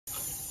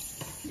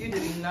You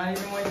did not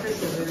even wait for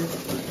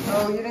scissors.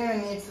 Oh, you didn't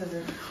even need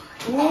scissors.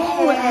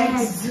 Ooh,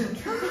 eggs.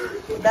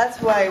 That's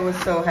why it was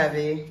so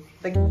heavy.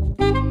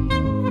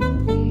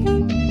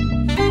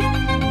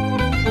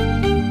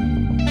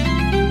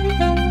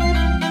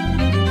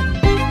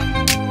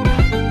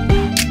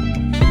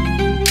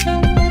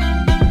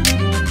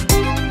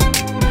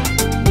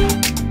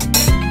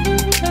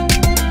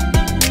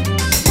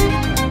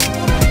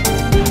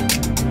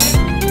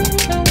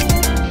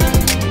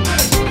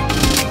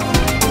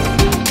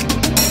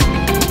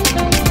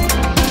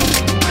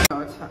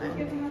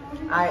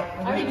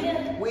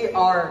 We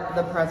are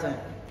the present.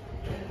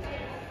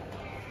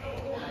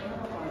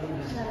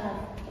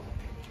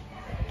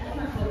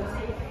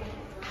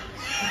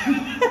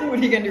 What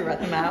are you gonna do? Write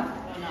them out?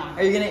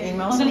 Are you gonna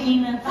email? I'm gonna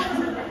email.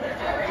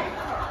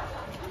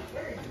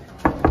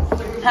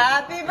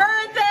 Happy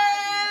birthday!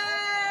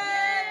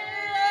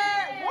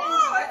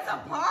 Whoa, it's a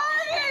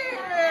party!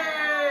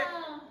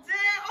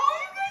 Damn. Oh,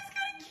 you guys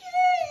got a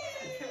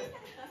cake!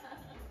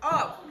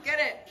 Oh, get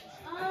it.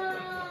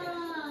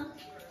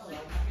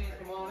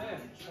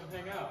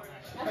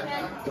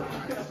 Okay.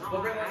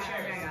 We'll bring that chair.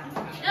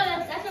 No,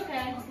 that's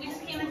okay. We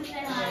just came in to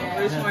say hi. I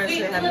just wanted to We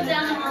say live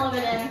down the hall over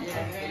there.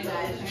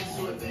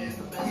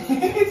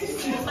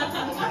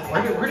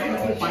 Where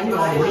did you find you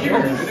all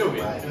here?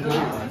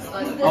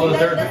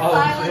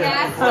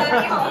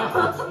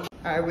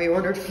 Alright, we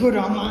ordered food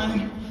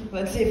online.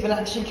 Let's see if it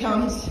actually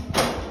comes.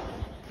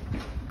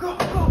 Go,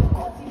 go,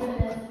 go.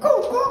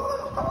 Go, go,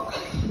 go, go.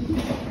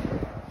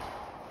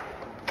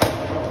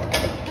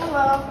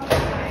 Hello.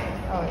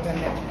 Oh, it's in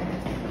there.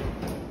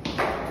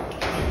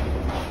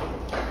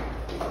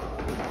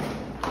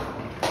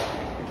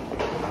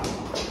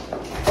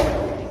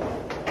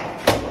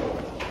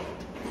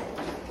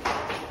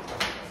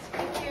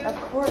 Of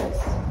course.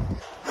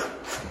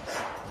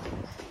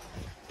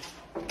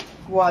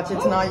 Watch,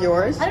 it's not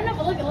yours. I don't know,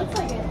 but look, it looks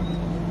like it.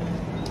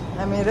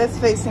 I mean, it is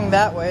facing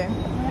that way.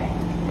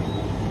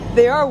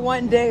 They are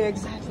one day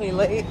exactly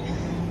late.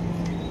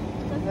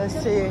 Let's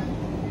see.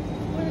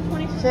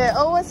 Shit.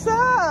 Oh, what's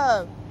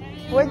up?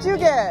 What'd you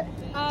get?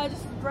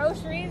 Just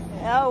groceries.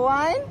 Oh,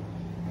 wine?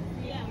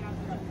 Yeah.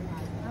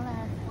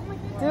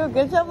 Dude,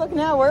 good job looking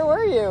out. Where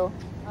were you?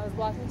 I was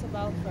walking to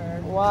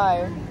Belford.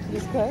 Why?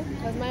 Just okay?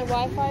 Because my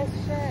Wi-Fi is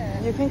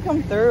shit. You can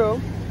come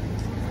through.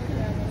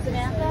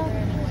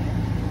 Samantha?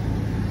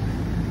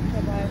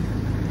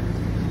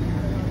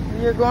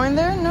 You're going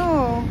there?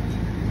 No.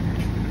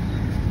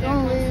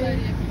 Don't leave.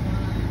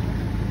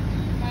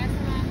 Bye,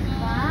 Samantha.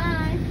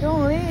 Bye.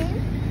 Don't leave.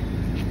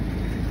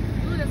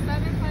 Dude, it's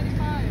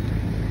 7:45.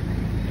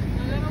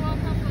 I'm gonna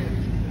walk up like...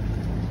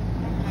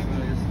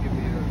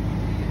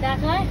 That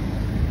guy?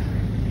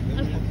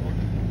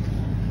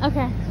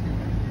 Okay.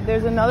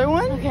 There's another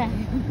one? Okay.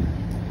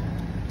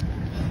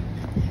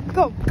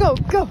 Go, go,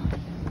 go.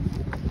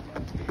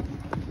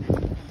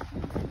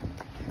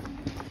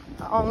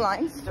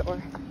 Online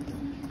store.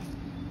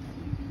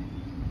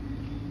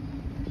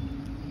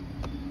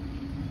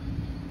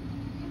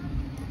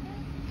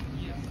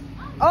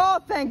 Oh,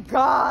 thank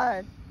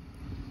God.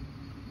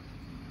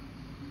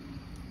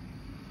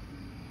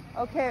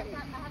 Okay.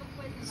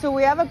 So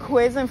we have a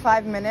quiz in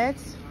 5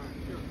 minutes.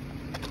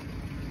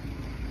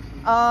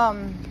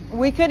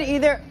 We could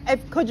either,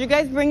 could you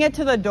guys bring it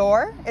to the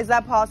door? Is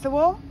that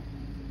possible?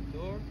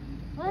 Well,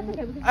 that's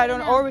okay. We can I don't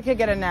know, or we could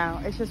get it now.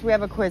 It's just we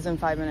have a quiz in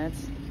 5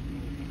 minutes.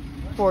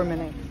 4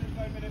 minutes.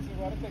 5 minutes, you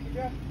want to take a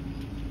guess?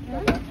 I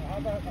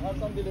have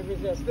some deliveries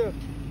here still.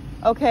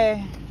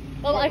 Okay.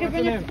 Well, I could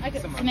bring your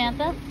it.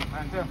 Samantha?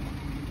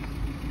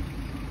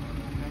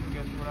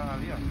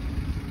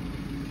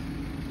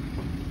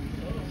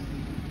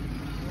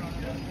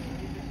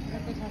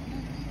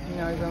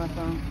 No, he's on the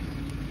phone.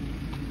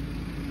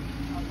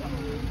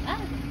 Ah.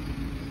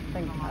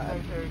 Thank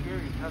God.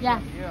 Yeah.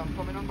 Yeah, I'm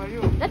coming on by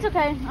you. That's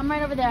okay. I'm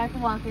right over there. I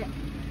can walk it.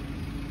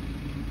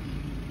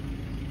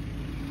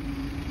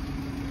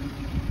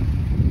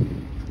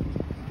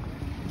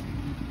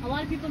 A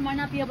lot of people might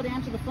not be able to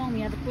answer the phone. We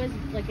have a quiz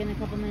like in a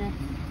couple minutes.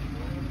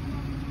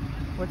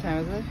 What time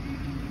is it?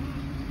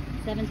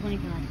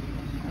 7:25.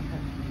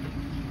 Okay.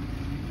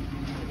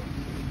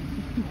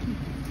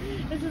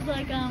 This is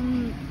like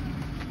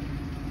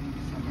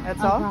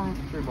That's all? fine.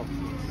 3 boxes.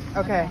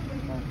 Okay.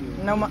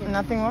 No,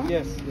 nothing more?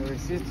 Yes, your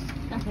receipt.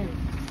 Okay.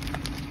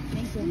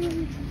 Thank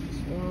you. This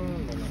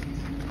one,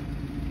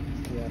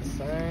 yeah,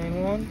 sign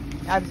one.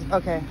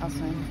 Okay, I'll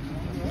sign.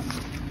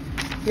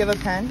 Do you have a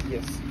pen?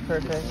 Yes.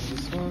 Perfect.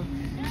 This one.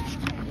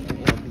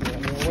 Be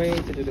on your way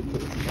to do the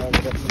quiz.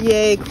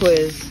 Yay,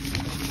 quiz.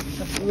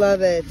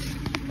 Love it.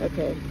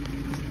 Okay.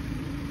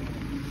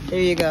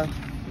 There you go.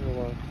 You're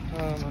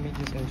welcome. Let me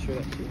just ensure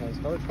that she has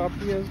hard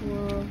copy as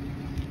well.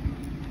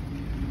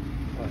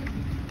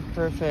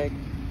 Perfect.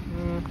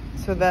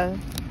 So that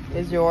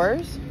is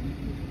yours?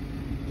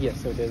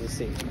 Yes, so there's a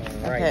seat.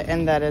 All right. Okay,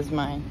 and that is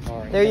mine. All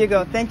right. There you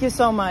go. Thank you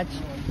so much.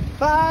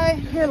 Bye.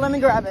 Here, let me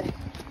grab it.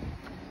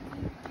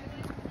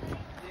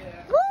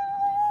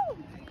 Woo!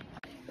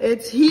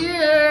 It's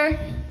here.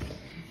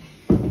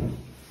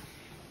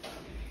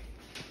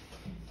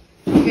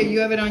 Okay,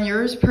 you have it on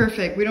yours?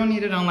 Perfect. We don't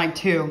need it on like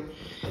 2.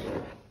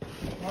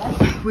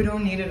 What? We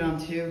don't need it on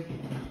 2.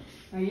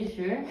 Are you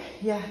sure?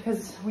 Yeah,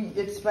 because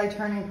it's by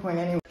turning point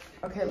anyway.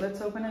 Okay,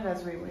 let's open it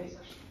as we wait.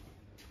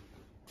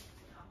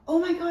 Oh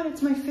my god,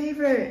 it's my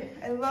favorite.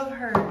 I love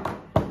her.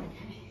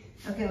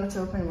 Okay, let's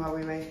open while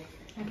we wait.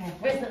 Okay,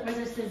 where's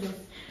the scissors?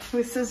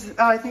 Who's this?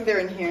 Oh, I think they're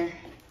in here.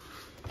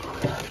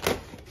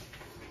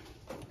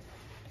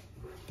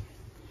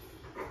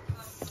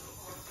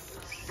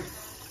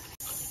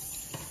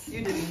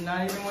 You did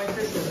not even want your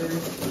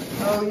scissors.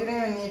 Oh, you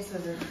didn't even need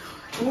scissors.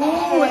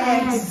 Ooh,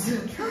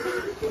 eggs.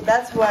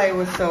 That's why it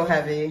was so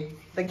heavy.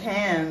 The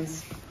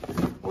cans.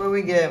 What do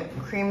we get?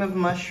 Cream of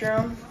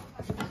mushroom.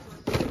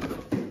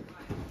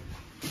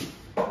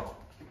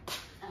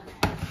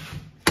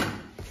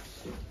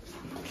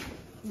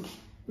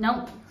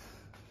 Nope.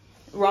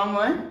 Wrong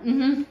one?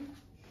 Mm-hmm.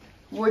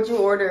 What'd you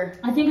order?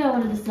 I think I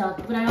ordered the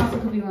silk, but I also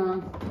could be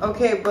wrong.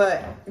 Okay,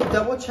 but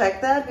double check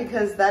that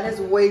because that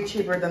is way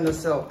cheaper than the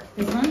silk.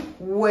 This one?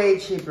 Way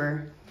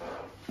cheaper.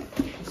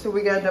 So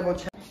we gotta double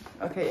check.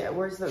 Okay, yeah,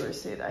 where's the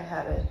receipt? I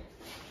had it.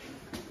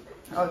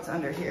 Oh, it's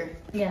under here.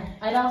 Yeah,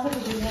 I'd also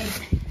could be wrong.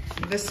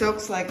 The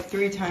silk's like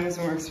 3 times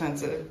more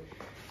expensive.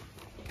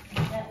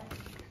 Yeah.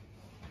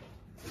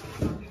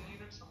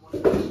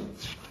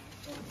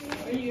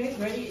 Are you guys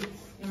ready?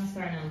 You want to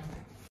start now?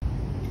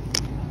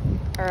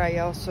 All right,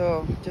 y'all,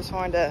 so just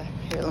wanted to,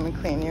 here, let me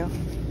clean you.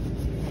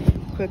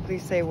 Quickly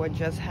say what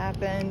just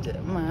happened.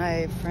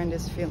 My friend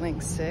is feeling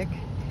sick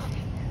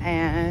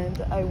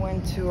and I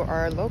went to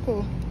our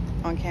local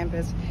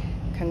on-campus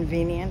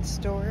convenience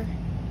store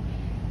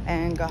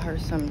and got her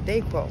some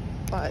Dayquil,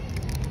 but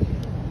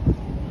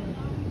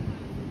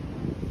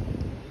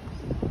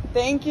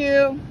thank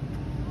you.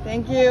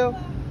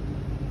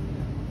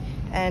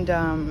 And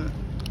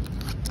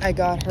I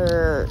got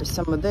her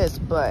some of this,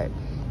 but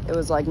it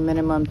was like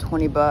minimum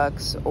 20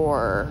 bucks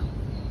or,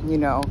 you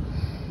know,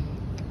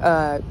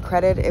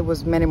 credit, it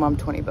was minimum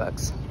 20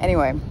 bucks.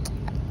 Anyway,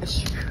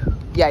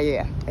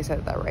 yeah, I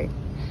said that right.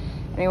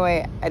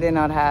 Anyway, I did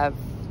not have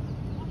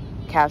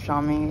cash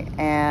on me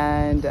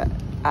and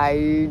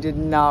I did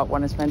not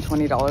want to spend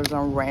 $20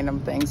 on random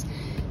things.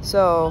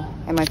 So,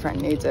 and my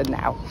friend needs it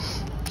now.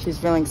 She's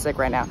feeling sick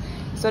right now.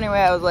 So anyway,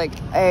 I was like,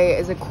 hey,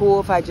 is it cool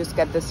if I just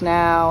get this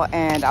now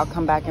and I'll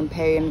come back and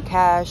pay in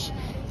cash?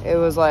 It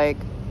was like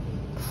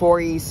 4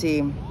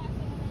 EC.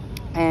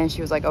 And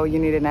she was like, oh, you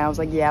need it now? I was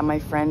like, yeah, my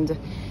friend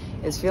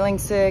is feeling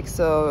sick,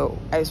 so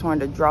I just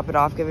wanted to drop it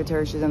off, give it to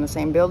her. She's in the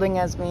same building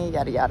as me,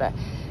 yada yada.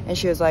 And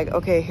she was like,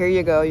 okay, here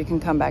you go, you can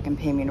come back and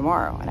pay me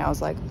tomorrow. And I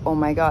was like, oh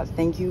my god,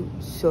 thank you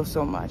so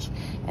much.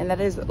 And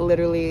that is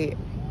literally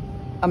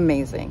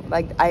amazing.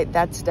 Like,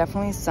 that's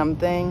definitely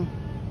something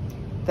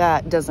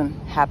that doesn't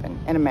happen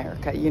in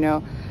America, you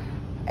know?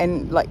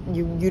 And like,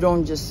 you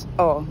don't just,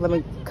 oh, let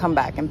me come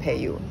back and pay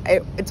you.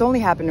 It's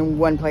only happened in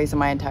one place in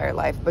my entire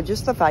life, but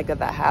just the fact that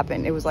that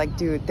happened, it was like,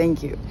 dude,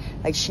 thank you.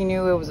 Like, she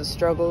knew it was a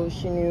struggle.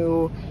 She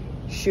knew,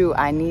 shoot,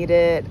 I need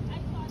it,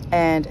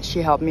 and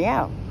she helped me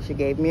out. She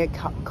gave me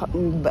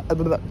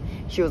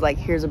she was like,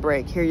 here's a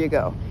break, here you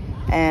go.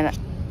 And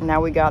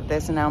now we got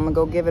this, and now I'm gonna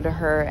go give it to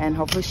her, and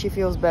hopefully she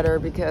feels better,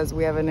 because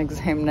we have an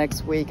exam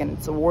next week and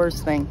it's the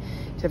worst thing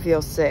to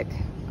feel sick.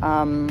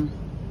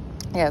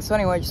 Yeah, so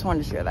anyway, I just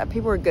wanted to share that.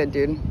 People are good,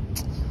 dude.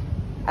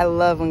 I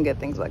love when good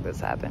things like this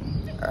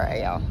happen. All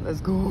right, y'all,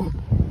 let's go.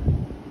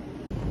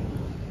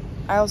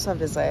 I also have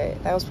to say,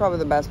 that was probably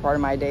the best part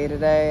of my day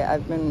today.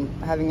 I've been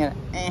having an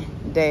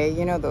day,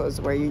 you know,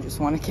 those where you just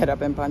want to get up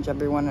and punch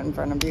everyone in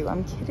front of you.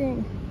 I'm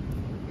kidding.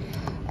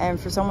 And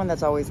for someone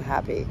that's always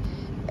happy,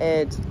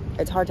 it's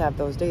hard to have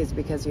those days,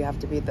 because you have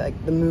to be the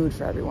mood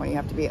for everyone. You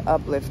have to be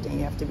uplifting.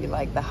 You have to be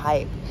like the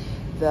hype,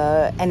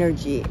 the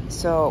energy.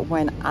 So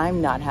when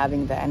I'm not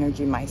having the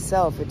energy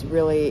myself, it's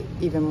really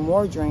even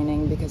more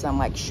draining, because I'm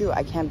like, shoot,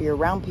 I can't be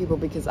around people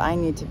because I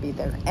need to be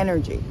their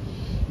energy.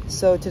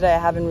 So today I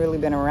haven't really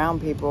been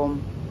around people,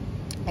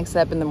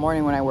 except in the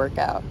morning when I worked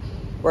out,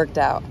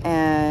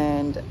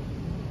 and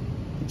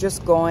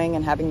just going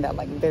and having that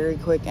like very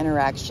quick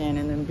interaction,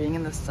 and then being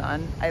in the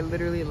sun. I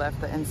literally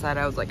left the inside.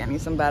 I was like, I need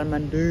some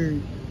vitamin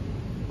D.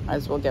 I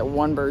as well get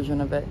one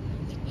version of it.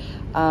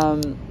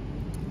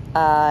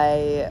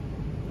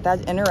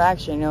 That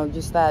interaction, you know,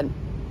 just that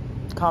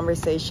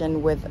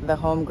conversation with the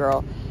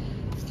homegirl,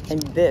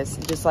 and this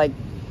just like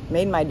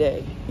made my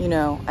day, you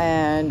know,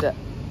 and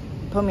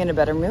put me in a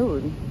better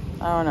mood.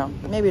 I don't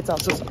know. Maybe it's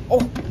also, oh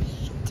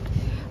shit.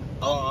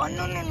 Oh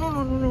no,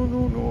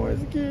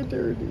 it's getting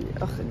dirty.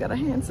 Ugh, I gotta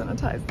hand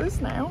sanitize this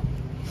now.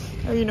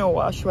 Or, you know,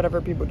 wash, whatever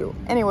people do.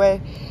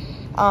 Anyway,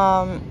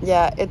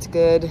 yeah, it's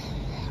good.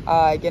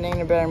 Getting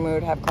in a better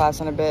mood, have class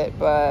in a bit,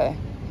 but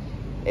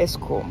it's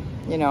cool,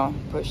 you know,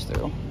 push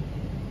through.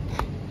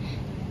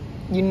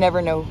 You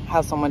never know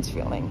how someone's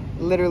feeling.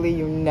 Literally,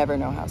 you never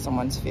know how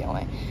someone's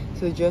feeling.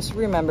 So just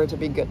remember to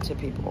be good to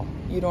people.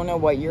 You don't know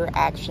what your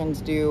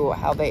actions do,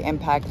 how they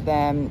impact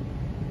them.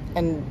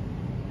 And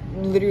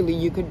literally,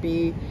 you could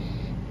be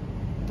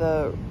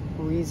the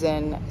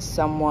reason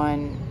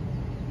someone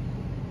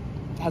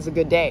has a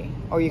good day,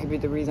 or you could be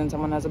the reason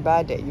someone has a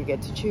bad day. You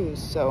get to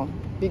choose. So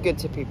be good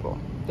to people.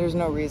 There's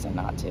no reason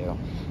not to.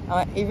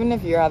 Even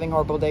if you're having a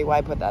horrible day,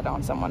 why put that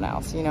on someone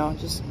else? You know,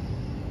 just,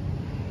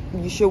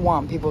 you should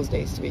want people's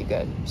days to be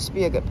good. Just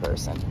be a good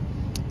person.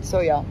 So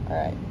y'all, all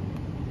right,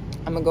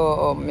 I'm gonna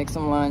go make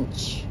some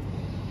lunch.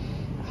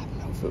 I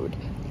have no food,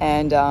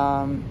 and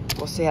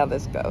we'll see how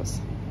this goes.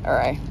 All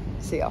right,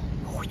 see y'all.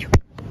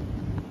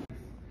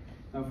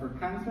 So for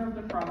cancer of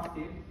the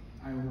prostate,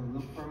 I will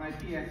look for my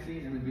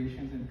PSA,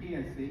 elevations in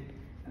PSA.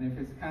 And if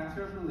it's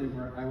cancer of the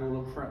liver, I will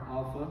look for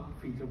alpha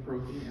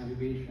fetoprotein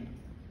elevation.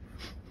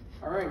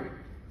 All right,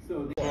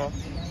 so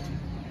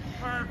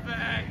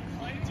Perfect.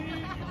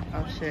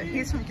 Oh shit,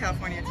 he's from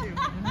California too.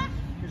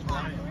 Here's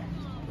Ryan.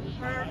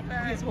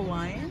 Perfect. He's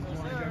Hawaiian?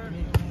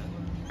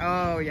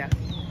 Oh yeah.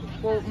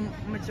 Well,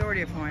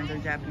 majority of Hawaiians are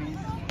Japanese.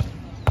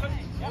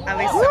 At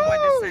least somewhat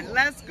descent.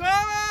 Let's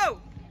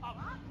go!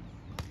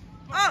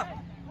 Oh!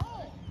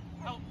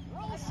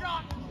 Roll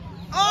shot.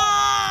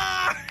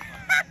 Oh!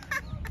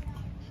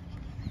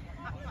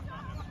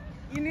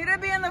 You need to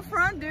be in the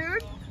front,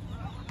 dude.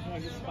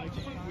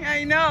 Yeah,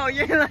 I know.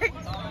 You're like...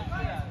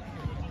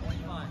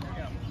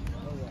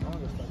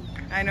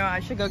 I know, I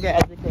should go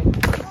get educated.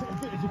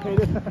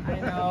 Educated? I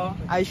know,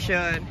 I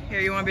should. Here,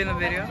 you want to be in the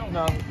video?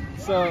 No.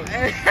 So...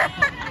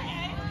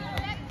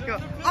 Go.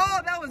 Oh,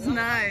 that was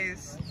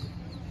nice.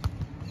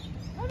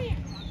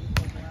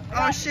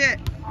 Oh, shit.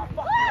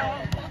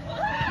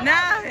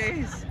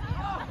 Nice.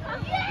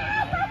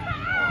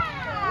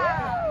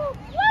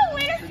 Woo!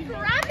 Way to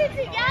scrap it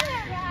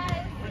together,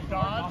 guys!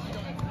 Dodge.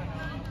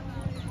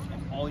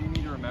 All you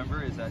need to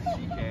remember is that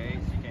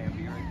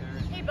CKMB right there.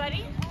 Hey,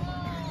 buddy.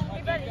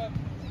 Hey, buddy.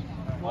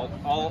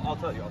 I'll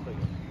tell you.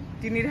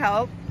 Do you need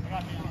help?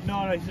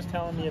 No, he's just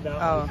telling me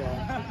about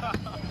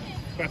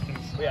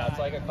questions. Yeah, it's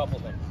like a couple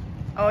things.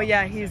 Oh,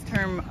 yeah, he's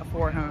term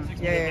 4, huh?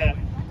 Yeah.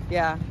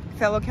 Yeah,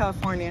 fellow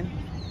Californian.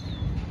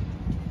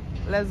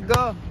 Let's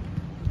go.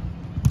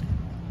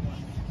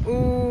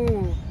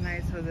 Ooh,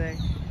 nice, Jose.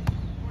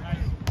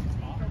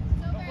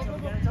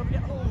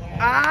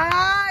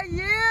 Ah,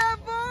 yeah,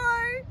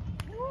 boy.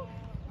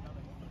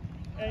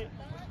 Hey,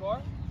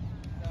 Score?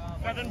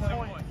 7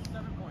 points.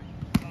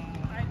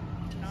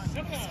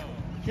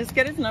 Just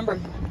get his number.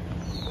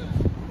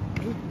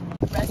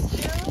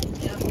 Rescue?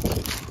 Yeah. It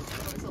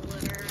was a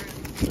litter.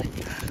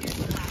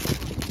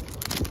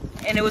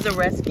 And it was a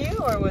rescue,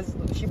 or was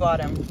she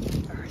bought him?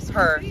 Or it's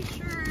her? Pretty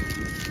sure.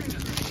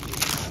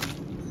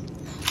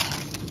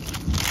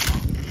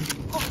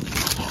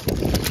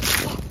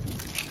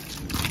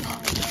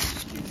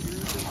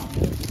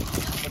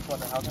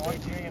 You're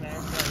doing an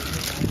answer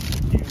for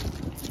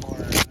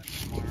tomorrow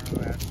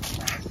at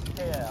class.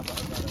 Yeah, but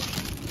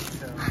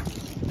so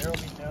there will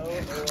be no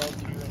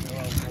OL2 and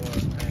OL4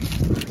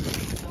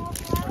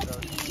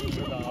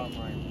 for the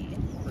online.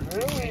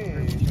 Really?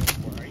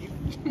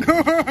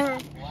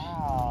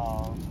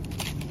 Wow.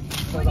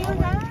 What do you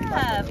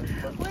have?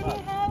 What do you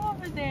have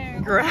over there?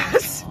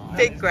 Grass.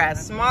 Fake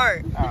grass.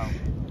 Smart. Oh.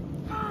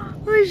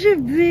 Where's your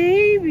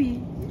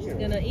baby? She's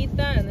gonna eat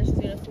that and then she's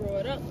gonna throw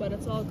it up, but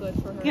it's all good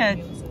for her Yeah.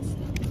 immune system.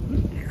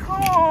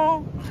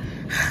 Oh.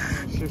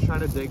 She was trying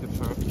to dig the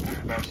front,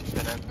 but she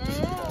couldn't.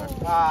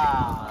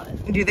 Ah.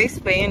 Do they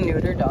spay and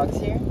neuter dogs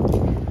here? At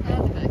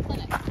the vet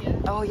clinic,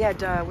 yeah. Oh yeah,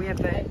 duh. We have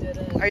I vet. did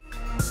it. Are